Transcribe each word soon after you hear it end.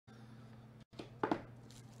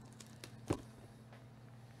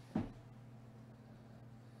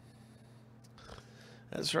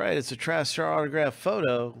That's right. It's a Tristar autograph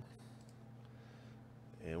photo.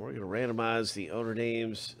 And we're going to randomize the owner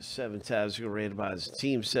names 7 times. We're going to randomize the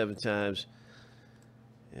team 7 times.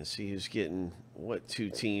 And see who's getting what 2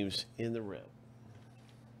 teams in the rip.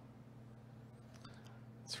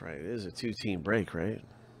 That's right. It is a 2-team break, right?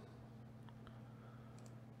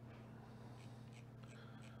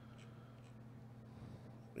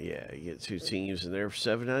 Yeah, you get 2 teams in there for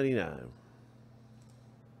 $7.99.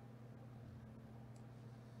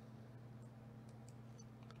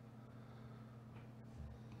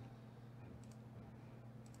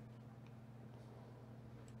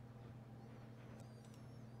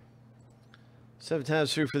 Seven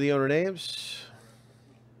times through for the owner names.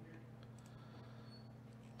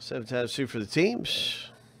 7 times through for the teams.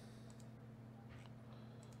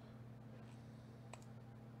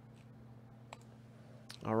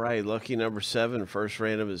 All right, lucky number 7. First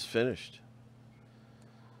random is finished.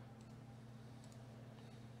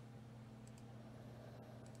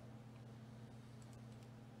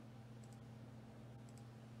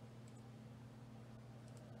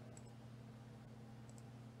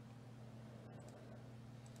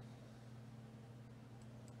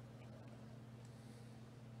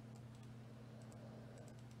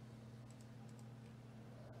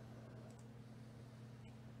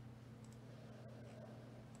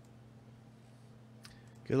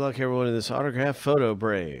 Good luck, everyone, in this autograph photo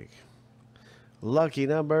break. Lucky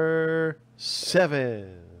number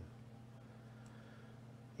 7.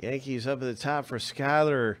 Yankees up at the top for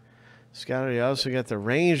Skyler. Skyler, you also got the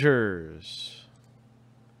Rangers.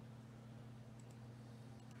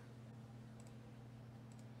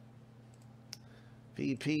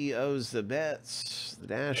 VP owes the Mets, the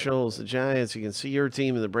Nationals, the Giants. You can see your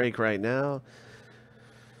team in the break right now.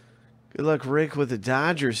 Good luck, Rick, with the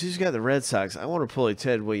Dodgers. He's got the Red Sox. I want to pull a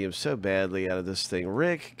Ted Williams so badly out of this thing.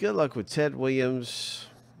 Rick, good luck with Ted Williams.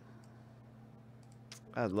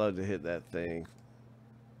 I'd love to hit that thing.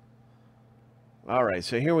 All right,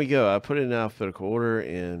 so here we go. I put it in alphabetical order,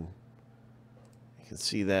 and you can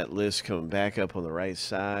see that list coming back up on the right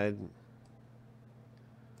side.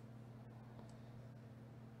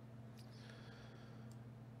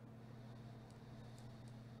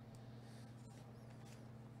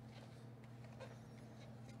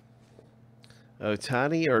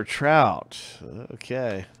 Ohtani or Trout?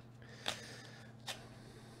 Okay.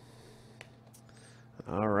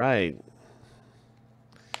 All right.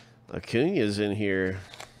 Acuna's in here.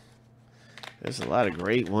 There's a lot of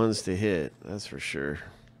great ones to hit, that's for sure.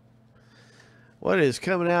 What is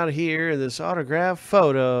coming out here in this autograph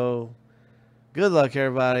photo? Good luck,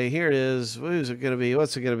 everybody. Here it is. Who's it going to be?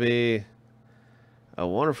 What's it going to be? A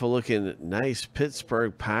wonderful looking, nice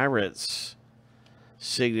Pittsburgh Pirates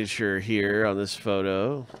signature here on this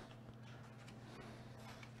photo.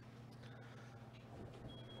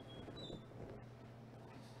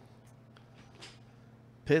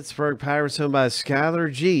 Pittsburgh Pirates owned by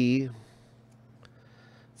Skyler G.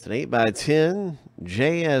 It's an 8x10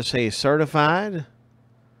 JSA certified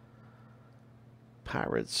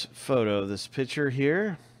Pirates photo of this picture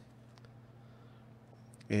here.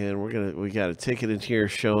 And we got a ticket in here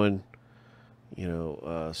showing, you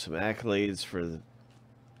know, some accolades for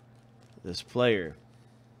this player.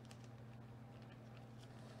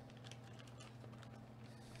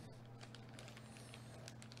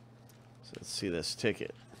 So let's see this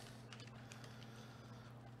ticket.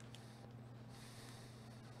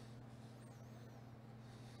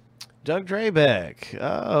 Doug Drabek.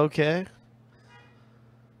 Oh, okay.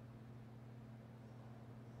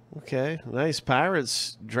 Okay, nice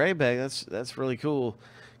Pirates Drabek. That's really cool.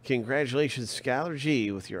 Congratulations, Skyler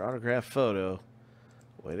G, with your autograph photo.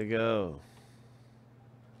 Way to go.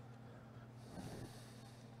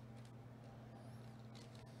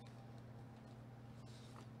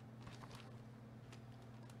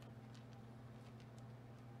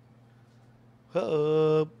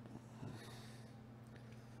 Up.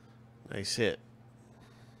 Nice hit.